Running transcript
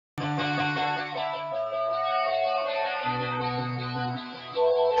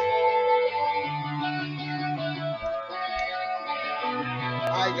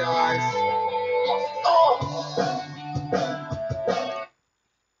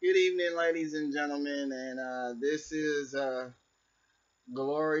evening, ladies and gentlemen, and this is a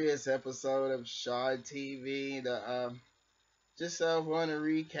glorious episode of Shad TV. Just want to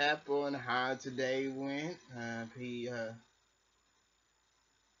recap on how today went.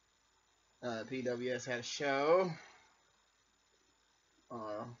 PWS had a show,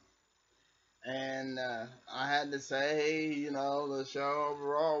 and I had to say, the show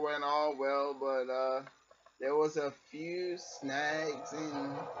overall went all well, but there was a few snags in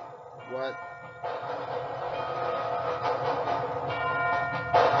what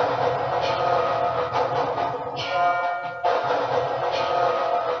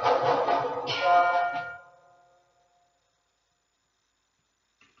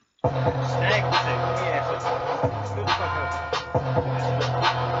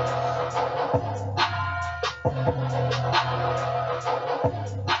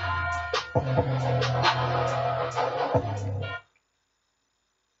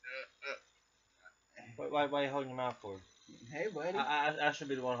Why are you holding your mouth for? Hey, buddy. I should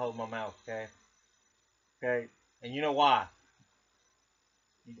be the one holding my mouth, okay? Okay? And you know why?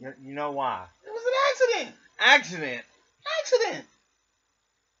 You know why? It was an accident. Accident.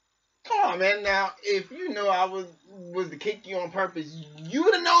 Come on, man. Now, if you knew I was to kick you on purpose, you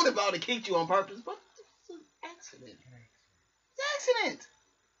would have known if I would have kicked you on purpose. But it's an accident. It's an accident.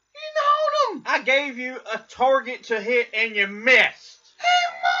 You didn't hold him. I gave you a target to hit and you missed. He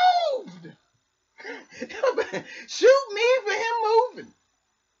moved. Shoot me for him moving.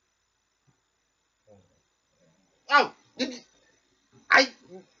 Oh,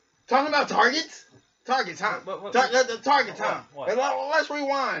 talking about targets? Targets, huh? Targets, huh? What? Let's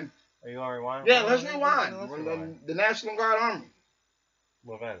rewind. Are you gonna rewind? Yeah, let's rewind. The National Guard Army.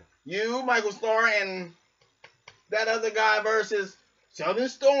 What about it? You, Michael Starr, and that other guy versus Southern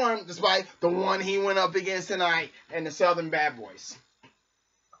Storm, despite the one he went up against tonight, and the Southern Bad Boys.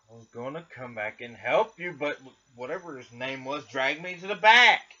 I was gonna come back and help you, but whatever his name was dragged me to the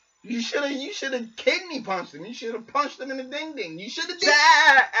back. You should have kidney punched him. You should have punched him in the ding ding. You should have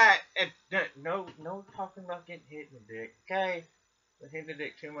No talking about getting hit in the dick. Okay, I hit the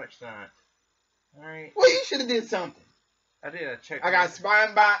dick too much tonight. All right. Well, you should have did something. I did. I checked. I got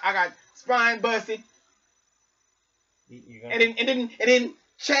spine busted. And then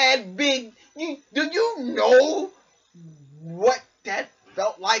Chad Big. Do you know what that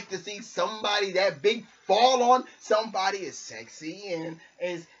felt like to see somebody that big fall on somebody as sexy and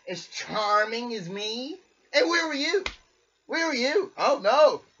as charming as me? And where were you? Oh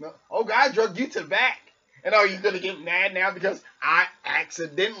no. Oh, God drugged you to the back. And are you gonna get mad now because I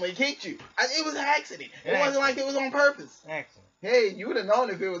accidentally kicked you? It was an accident. It wasn't like it was on purpose. Accident. Hey, you would have known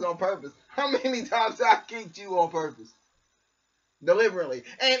if it was on purpose. How many times I kicked you on purpose? Deliberately.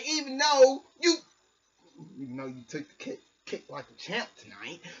 And even though you took the kick like a champ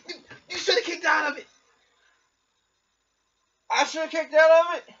tonight, you should have kicked out of it. I should have kicked out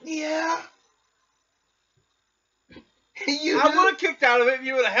of it? Yeah. I would have kicked out of it if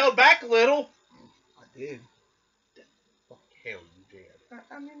you would have held back a little. I did. What the hell you did?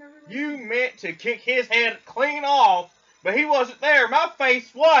 I mean, you meant to kick his head clean off, but he wasn't there. My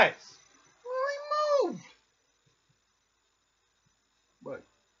face was. Well, he moved. But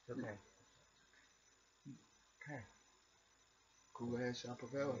okay. Cool ahead, shop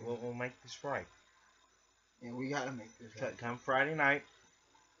available. We'll make this right. Yeah, we gotta make this right. Come Friday night,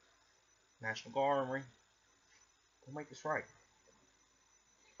 National Guard Armory. We'll make this right.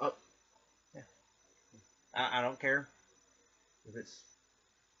 Oh. Yeah. I don't care if it's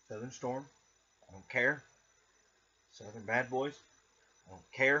Southern Storm. I don't care. Southern Bad Boys. I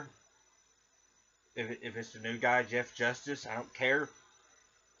don't care. If it's the new guy, Jeff Justice. I don't care.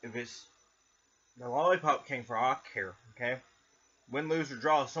 If it's the Lollipop King for all I care. Okay? Win, lose, or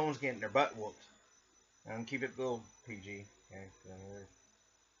draw, someone's getting their butt whooped. And keep it a little PG, okay? There's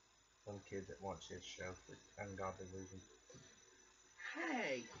some kids that watch this show for ungodly reasons.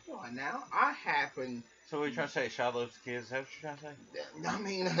 Hey, come on now. I happen... So what are you trying to say? Shad loves kids? Is that what you're trying to say? I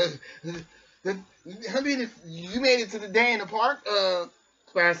mean, if you made it to the day in the park,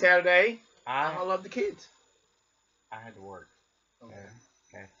 last Saturday, I love the kids. I had to work. Okay.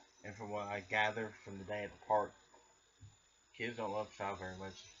 Okay. And from what I gather from the day at the park, kids don't love Shad very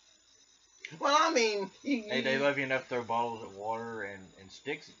much. Well, I mean... They love you enough to throw bottles of water and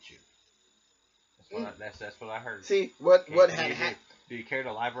sticks at you. That's what I heard. See, what had happened... Do you care to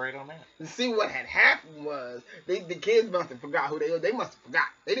elaborate on that? See, what had happened was the kids must have forgot who they were. They must have forgot.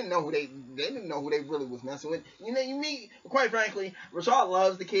 They didn't know who they really was messing with. Quite frankly, Rashard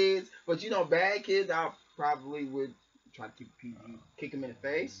loves the kids, but bad kids, I probably would try to keep it PG, kick him in the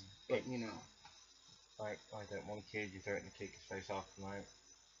face. But like that one kid you threatened to kick his face off tonight.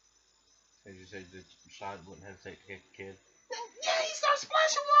 As you said that Shad wouldn't hesitate to kick a kid. Yeah, he started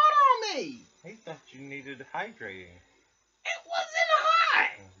splashing water on me. He thought you needed hydrating. It wasn't hot.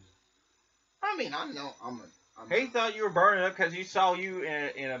 I mean, I know He thought you were burning up because he saw you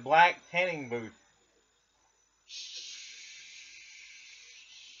in a black tanning booth.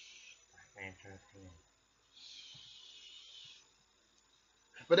 Man, trying to tan.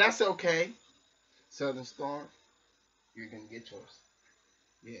 But that's okay. Southern Storm, you're gonna get yours.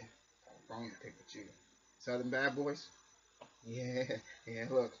 Yeah, I'm gonna pick with you. Southern Bad Boys. Yeah.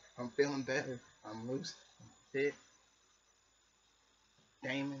 Look, I'm feeling better. I'm loose. I'm fit.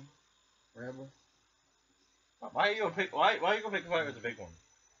 Damon, Rebel. Why are you gonna pick? Why are you gonna pick a fight with the big one?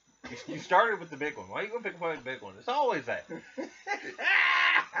 You started with the big one. Why are you gonna pick a fight with the big one? It's always that.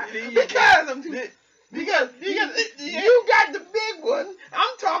 Because you got the big one.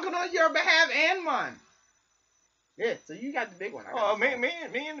 I'm talking on your behalf and mine. Yeah, so you got the big one. Oh, me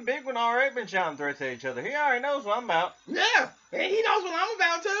and the big one already been shouting threats at each other. He already knows what I'm about. Yeah, and he knows what I'm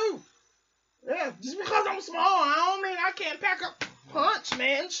about too. Yeah, just because I'm small, I don't mean I can't pack a punch,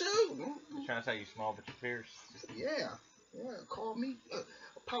 man. Shoot. You're trying to say you small but you're fierce. Yeah. Call me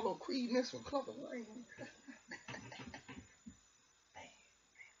Apollo Creed, Miss from Clubber Lane.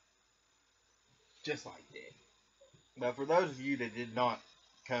 Just like that. But for those of you that did not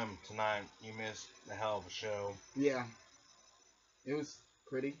come tonight, you missed a hell of a show. Yeah. It was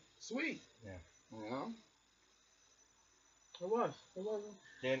pretty sweet. Yeah. You know? It was. It wasn't.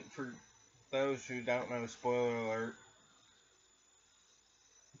 And for those who don't know, spoiler alert,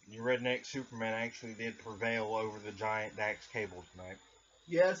 your Redneck Superman actually did prevail over the giant Dax Cable tonight.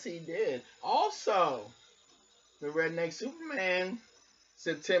 Yes, he did. Also, the Redneck Superman,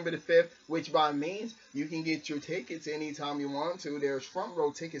 September the 5th, which by means you can get your tickets anytime you want to. There's front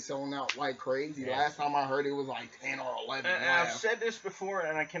row tickets selling out like crazy. Yeah. Last time I heard it was like 10 or 11. And I've said this before,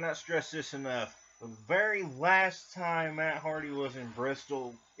 and I cannot stress this enough. The very last time Matt Hardy was in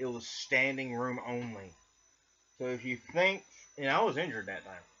Bristol, it was standing room only. So if you think, and I was injured that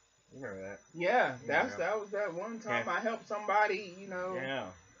time. You remember that? Yeah, that was that one time I helped somebody, you know. Yeah.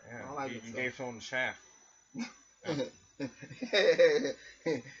 I like you gave someone the shaft.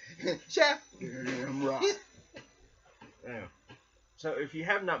 Shaft. I'm right. Yeah. So if you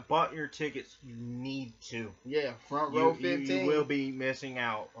have not bought your tickets, you need to. Yeah, front row 15. You will be missing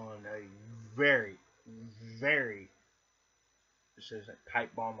out on a very, very, it says a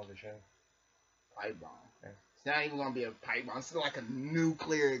pipe bomb of a show. Pipe bomb. Yeah. It's not even gonna be a pipe bomb. It's like a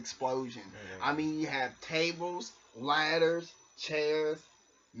nuclear explosion. Yeah. I mean, you have tables, ladders, chairs,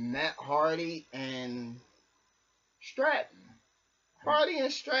 Matt Hardy and Stratton. Hardy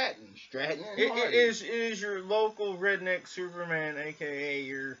and Stratton. Stratton and Hardy. It is your local Redneck Superman, a.k.a.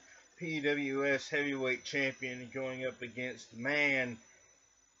 your PWS heavyweight champion, going up against the man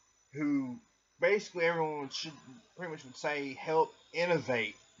who basically everyone should pretty much would say helped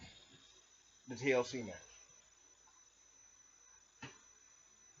innovate the TLC match.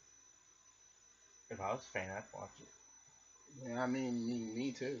 If I was a fan, I'd watch it. Yeah, I mean,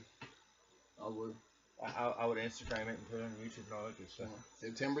 me too. I would. I would Instagram it and put it on YouTube and all that good stuff.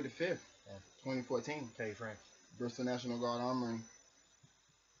 September the 5th, 2014. Tell your friends. Bristol National Guard Armory.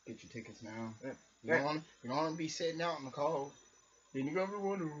 Get your tickets now. Yeah. You don't want to be sitting out in the cold. Then you're going to be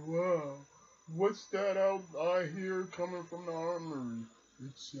wondering, wow, what's that out I hear coming from the armory?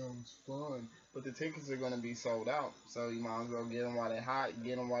 It sounds fun. But the tickets are going to be sold out. So you might as well get them while they're hot,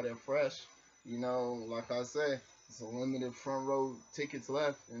 get them while they're fresh. You know, like I said, it's a limited front row tickets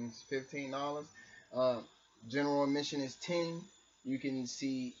left, and it's $15. General admission is $10. You can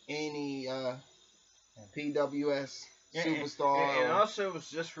see any PWS superstar. And also it was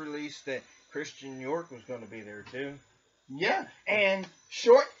just released that Christian York was going to be there too. Yeah, and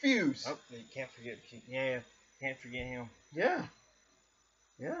Short Fuse. Oh, you can't forget him. Yeah.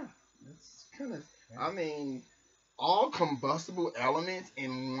 It's kind of. I mean, all combustible elements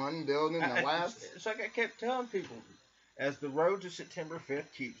in one building. It's like I kept telling people, as the road to September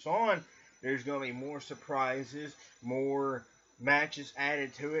 5th keeps on, there's going to be more surprises, more matches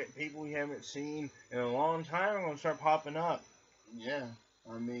added to it. People we haven't seen in a long time are going to start popping up. Yeah,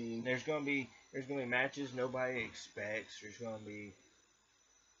 I mean, there's going to be matches nobody expects. There's going to be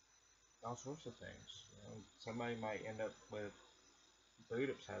all sorts of things. You know, somebody might end up with a boot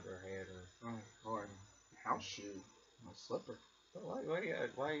upside their head or a house shoe, a slipper. Why you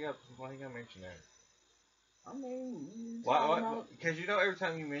gotta mention that? I mean, because you know every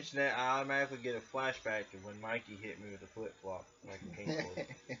time you mention that, I automatically get a flashback of when Mikey hit me with a flip flop like a Kilgore.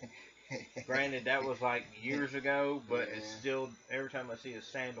 Granted, that was like years ago, but it's still every time I see a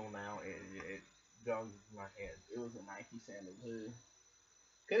sandal now, it jogs my head. It was a Nike sandal too.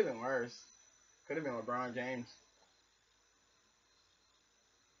 Could have been worse. Could have been LeBron James.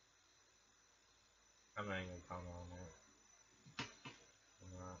 I'm not even gonna comment on that.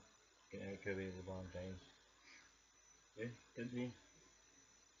 I'm not. Yeah, it could be LeBron James. Yeah, could be.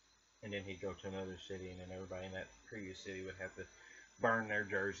 And then he'd go to another city, and then everybody in that previous city would have to burn their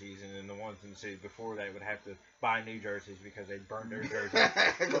jerseys, and then the ones in the city before that would have to buy new jerseys because they burned their jerseys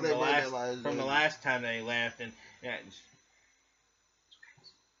from the last time they left. And yeah,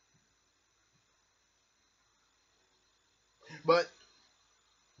 but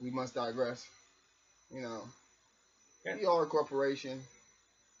we must digress. You know, yeah. We are a corporation.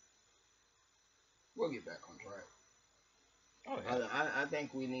 We'll get back on track. Oh, yeah. I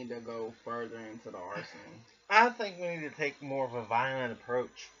think we need to go further into the arson. I think we need to take more of a violent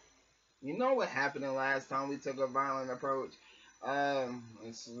approach. You know what happened the last time we took a violent approach?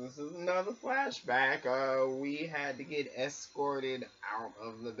 This is another flashback. We had to get escorted out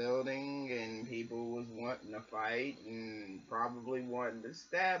of the building, and people was wanting to fight and probably wanting to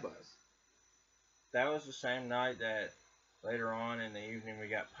stab us. That was the same night that later on in the evening we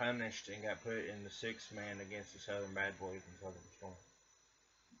got punished and got put in the 6-man against the Southern Bad Boys and Southern Storm.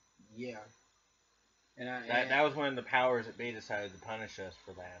 Yeah. That was when the powers that be decided to punish us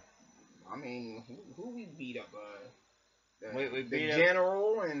for that. I mean, who we beat up? We beat the up,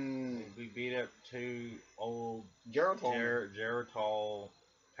 general and we beat up 2 old Geritol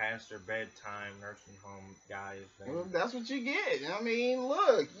past their bedtime nursing home guys. Well, that's what you get. I mean,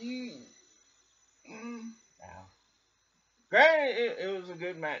 look, you. Wow. Granted, it was a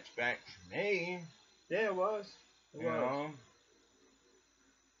good match back for me. Yeah, it was. It was.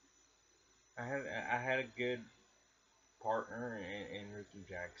 I had a good partner in Ricky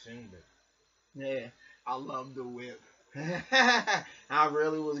Jackson, but yeah, I love the whip. I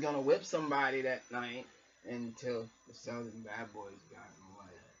really was gonna whip somebody that night until the Southern Bad Boys got in the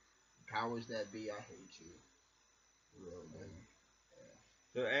way. Powers that be, I hate you. Really,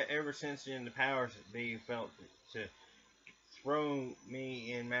 so ever since then, the powers that be felt to throw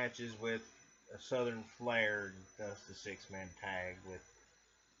me in matches with a Southern flair, thus the 6-man tag with.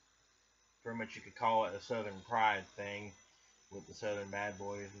 Pretty much you could call it a Southern Pride thing with the Southern Bad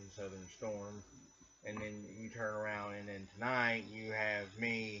Boys and the Southern Storm. And then you turn around and then tonight you have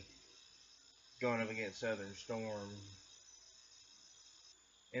me going up against Southern Storm.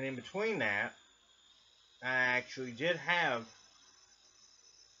 And in between that, I actually did have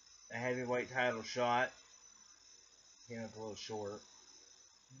a heavyweight title shot. Came up a little short.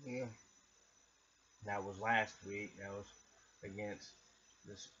 Yeah. That was last week. That was against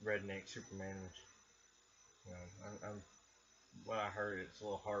this Redneck Superman, which, you know, I'm what I heard, it's a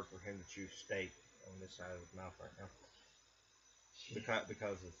little hard for him to chew steak on this side of his mouth right now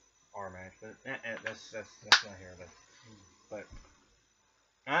because of our match. But that's not here. But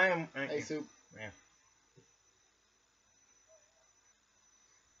I am. Hey, Soup. Yeah.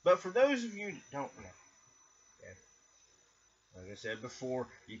 But for those of you that don't know, okay, like I said before,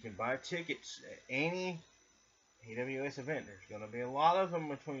 you can buy tickets at any PWS event. There's going to be a lot of them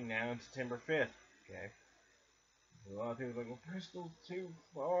between now and September 5th. Okay. A lot of people are like, well, Bristol's too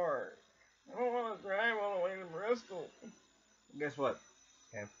far. I don't want to drive all the way to Bristol. Guess what?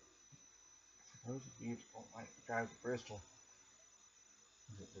 Okay. For those of you that don't like to drive to Bristol,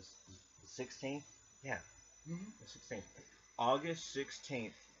 is it the 16th? Yeah. Mm-hmm. The 16th. August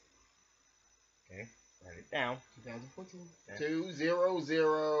 16th. Okay. Write it down. 2014. Okay.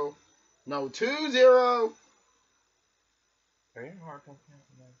 200. No, 20. Are you in hard time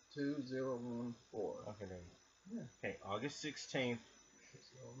counting now? 2014. Okay, there you go. Yeah. Okay, August 16th.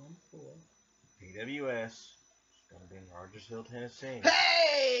 2014. PWS. It's going to be in Rogersville, Tennessee.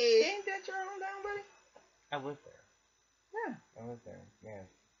 Hey! Ain't that your hometown, buddy? I live there. Yeah. I live there. Yeah.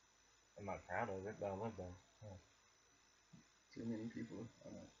 I'm not proud of it, but I live there. Yeah. Too many people.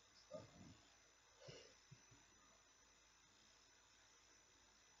 Stuff.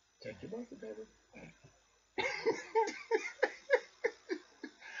 Check your birthday, baby.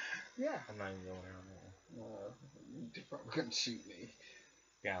 Yeah. I'm not even going around there. You're probably gonna shoot me.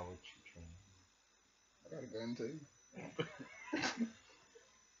 Yeah, I would shoot you. I got a gun too.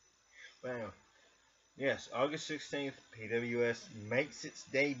 Well, yes, August 16th, PWS makes its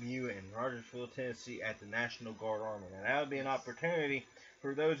debut in Rogersville, Tennessee at the National Guard Army. Now, that would be an opportunity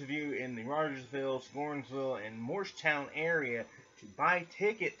for those of you in the Rogersville, Scornsville, and Morristown area to buy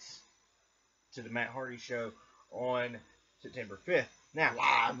tickets to the Matt Hardy Show on September 5th. Now,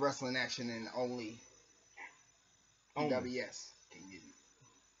 live wrestling action and only PWS can get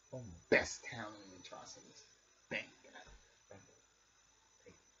best talent in atrocities. Thank God.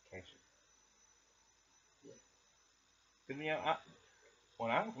 Catch it. Yeah. You know, when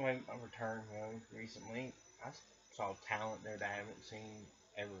I returned recently, I saw talent there that I haven't seen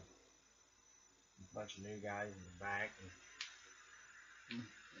ever. A bunch of new guys in the back and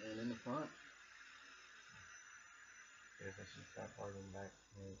in the front. Yeah, that's the front part in the back.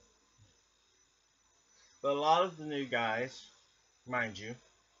 Yeah. But a lot of the new guys, mind you,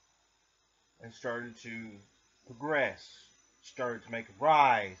 have started to progress, started to make a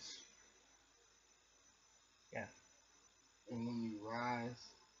rise. Yeah. And when you rise,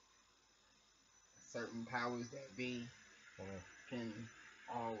 certain powers that be can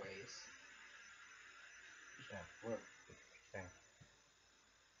always work. Yeah.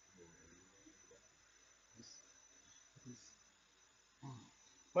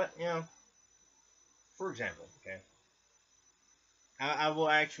 But, you know, for example, okay, I will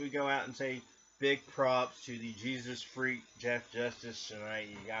actually go out and say big props to the Jesus Freak Jeff Justice tonight.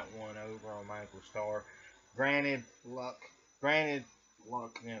 You got one over on Michael Starr. Granted, luck. Yeah,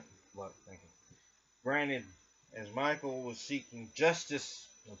 luck. Thank you. Granted, as Michael was seeking justice,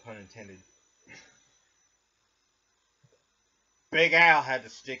 no pun intended, Big Al had to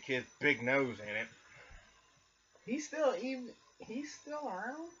stick his big nose in it. He's still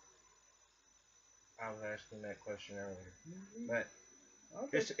around? I was asking that question earlier. But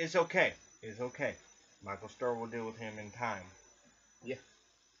it's okay. It's okay. Michael Starr will deal with him in time. Yeah.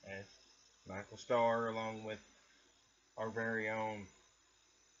 As Michael Starr, along with our very own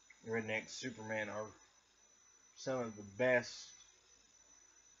Redneck Superman, are some of the best.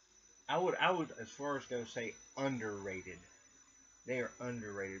 I would as far as go say underrated. They are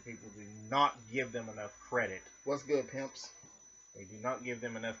underrated. People do not give them enough credit. What's good, pimps? They do not give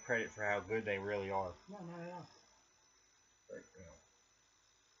them enough credit for how good they really are. No, not at all. But,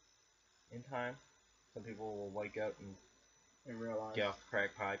 in time, some people will wake up and realize, get off the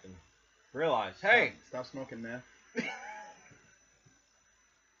crack pipe and realize, hey, stop smoking, man.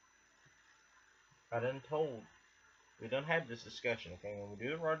 I done told. We done had this discussion, okay? When we do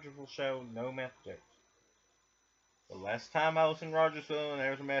the Rogersville show, no meth jokes. The last time I was in Rogersville and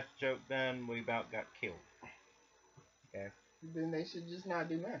there was a meth joke done, we about got killed. Okay? Then they should just not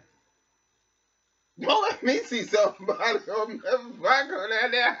do meth. Don't let me see somebody go meth back on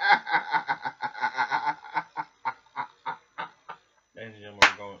that there. Ladies and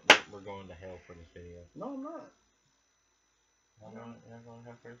gentlemen, we're going to hell for this video. No, I'm not. You're not going to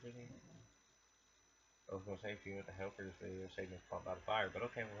hell for this video? I was going to say, if you went to hell for this video, save me from out of fire, but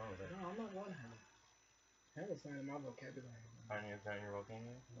okay, we're on with it. No, I'm not going to hell. Hell is not in my vocabulary. It's not in your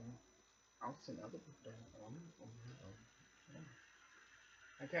vocabulary? I'll send other people there.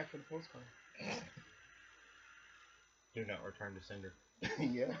 I catch for the postcard. Do not return to sender.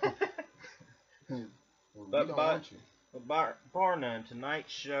 Yeah. But bar none,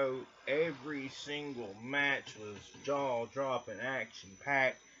 tonight's show, every single match was jaw-dropping,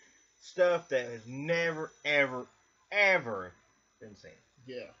 action-packed. Stuff that has never, ever, ever been seen.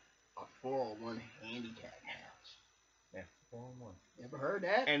 Yeah. A 401 handicap match. Yeah, 4-on-1. Ever heard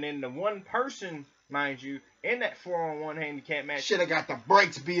that? And then the one person, mind you, in that 4-on-1 handicap match should have got the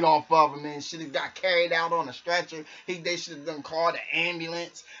brakes beat off of him and should have got carried out on a stretcher. They should have done called the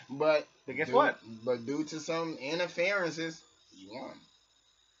ambulance. But guess what? But due to some interferences, he won.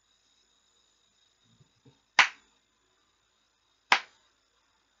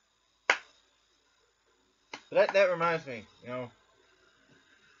 That reminds me,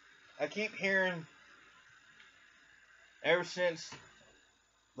 I keep hearing, ever since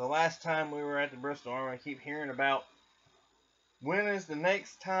the last time we were at the Bristol Army, I keep hearing about when is the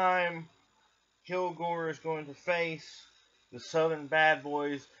next time Kilgore is going to face the Southern Bad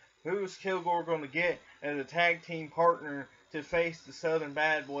Boys. Who is Kilgore going to get as a tag team partner to face the Southern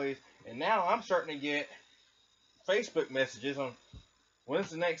Bad Boys? And now I'm starting to get Facebook messages on when's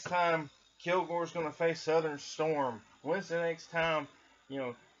the next time Kilgore's going to face Southern Storm. When's the next time,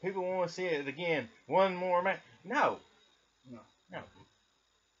 people want to see it again. One more match. No.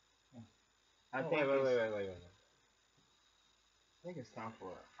 I think wait. I think it's time for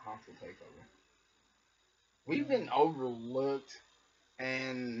a hostile takeover. We've been overlooked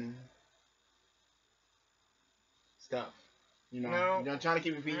and stuff. I'm trying to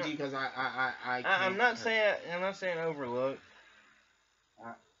keep it PG because I'm not saying overlooked.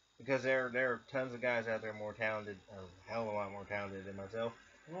 Because there are tons of guys out there more talented, a hell of a lot more talented than myself.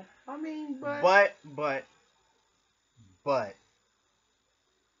 Well, I mean, but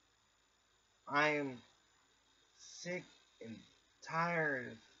I am sick and tired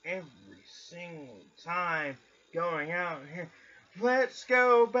of every single time going out here. Let's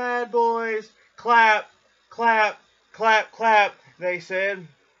go, bad boys! Clap, clap, clap, clap, they said.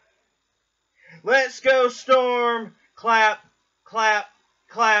 Let's go, Storm! Clap, clap,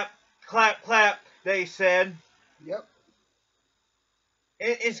 clap, clap, clap, they said. Yep.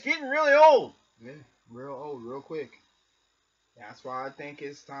 It's getting really old. Yeah, real old, real quick. That's why I think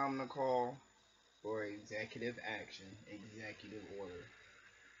it's time to call for executive action, executive order.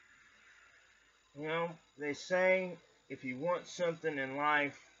 You know, they say if you want something in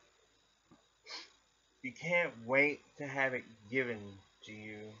life, you can't wait to have it given to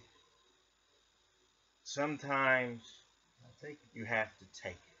you. Sometimes you have to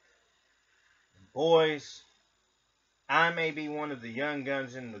take it. And boys, I may be one of the young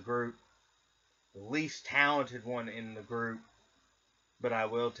guns in the group, the least talented one in the group, but I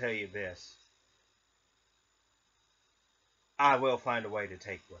will tell you this. I will find a way to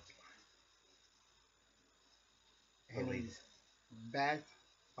take what's mine. And he's backed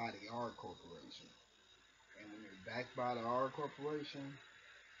by the R Corporation. And when you're backed by the R Corporation,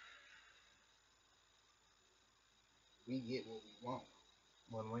 we get what we want.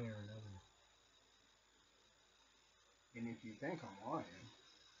 One way or another. And if you think I'm lying,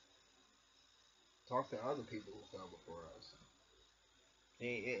 talk to other people who fell before us.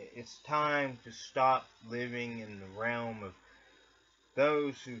 It's time to stop living in the realm of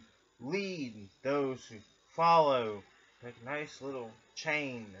those who lead and those who follow. Like a nice little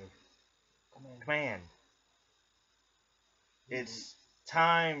chain of command. It's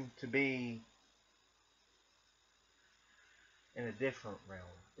time to be in a different realm.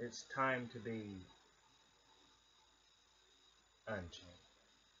 It's time to be unchained.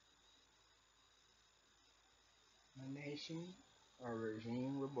 A nation, a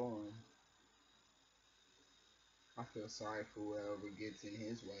regime reborn. I feel sorry for whoever gets in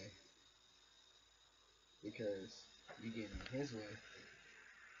his way. Because you get in his way,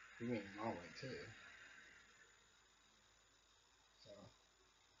 you get in my way too. So,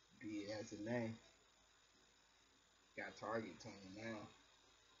 be it as it may, got targets on you now.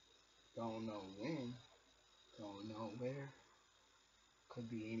 Don't know when, don't know where. Could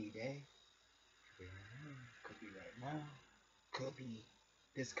be any day. Could be right now. Could be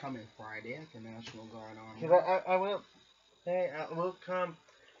this coming Friday at the National Guard Army. Because I will, hey, I will come,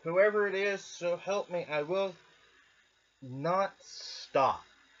 whoever it is, so help me, I will not stop.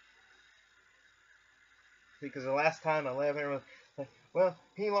 Because the last time I left, everyone was like, well,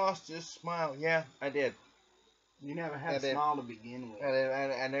 he lost his smile. Yeah, I did. You never had a smile to begin with.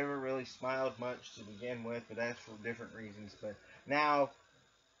 I never really smiled much to begin with, but that's for different reasons. But now,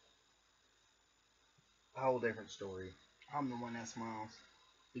 a whole different story. I'm the one that smiles.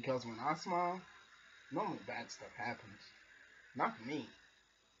 Because when I smile, normally bad stuff happens. Not to me.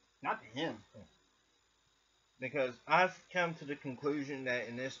 Not to him. Because I've come to the conclusion that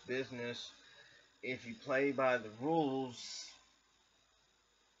in this business, if you play by the rules,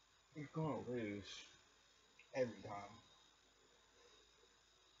 you're going to lose. Every time.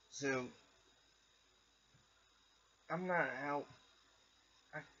 So, I'm not out.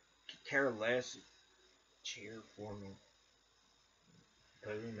 I could care less. Cheer for me.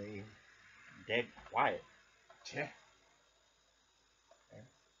 Boo me. Dead quiet. Yeah.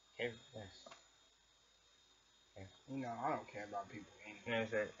 Care less. You know, I don't care about people anyway. And I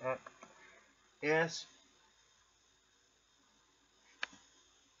said, yes.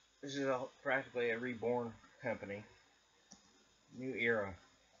 This is practically a reborn company. New era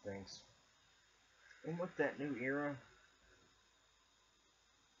things. And with that new era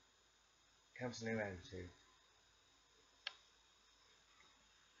comes a new attitude.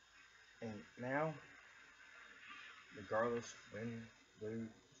 And now, regardless, win, lose,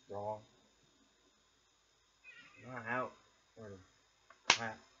 draw, not out for the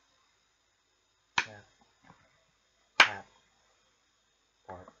clap, clap, clap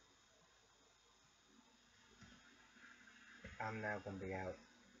part. I'm now going to be out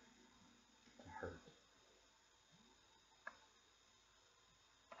to hurt.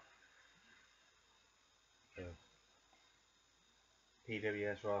 So,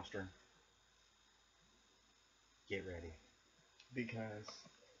 PWS roster, get ready. Because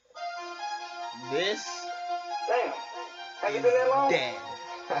this Damn. Have you been that long? dead.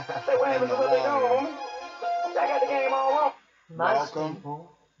 Say, what happened to what they doing, homie? I got the game all wrong. Most Welcome.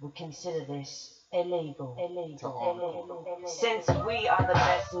 people would consider this illegal. To Since we are the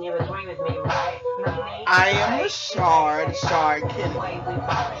best and you agree with me, right? No need to I am fight. Rashard, Shard The Kennedy. way we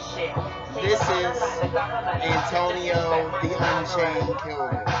bought the shit. See, This the is government Antonio, just the Unchained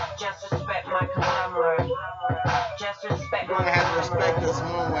Kilgore. Just respect my conglomerate. Just respect You're my gonna have to respect conglomerate. us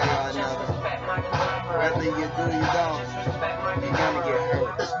one way or Just another. respect my conglomerate. Whether you do or you don't, Just respect my you're gonna get conglomerate.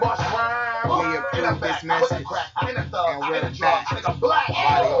 hurt. It's Boss Rhyme. We approve this message, I hit a thug. and I we're hit a drug. back. Nigga, black.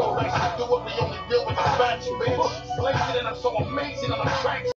 Body. Do it. We only deal with the bad got you, baby. Blazing and I'm so amazing on the tracks.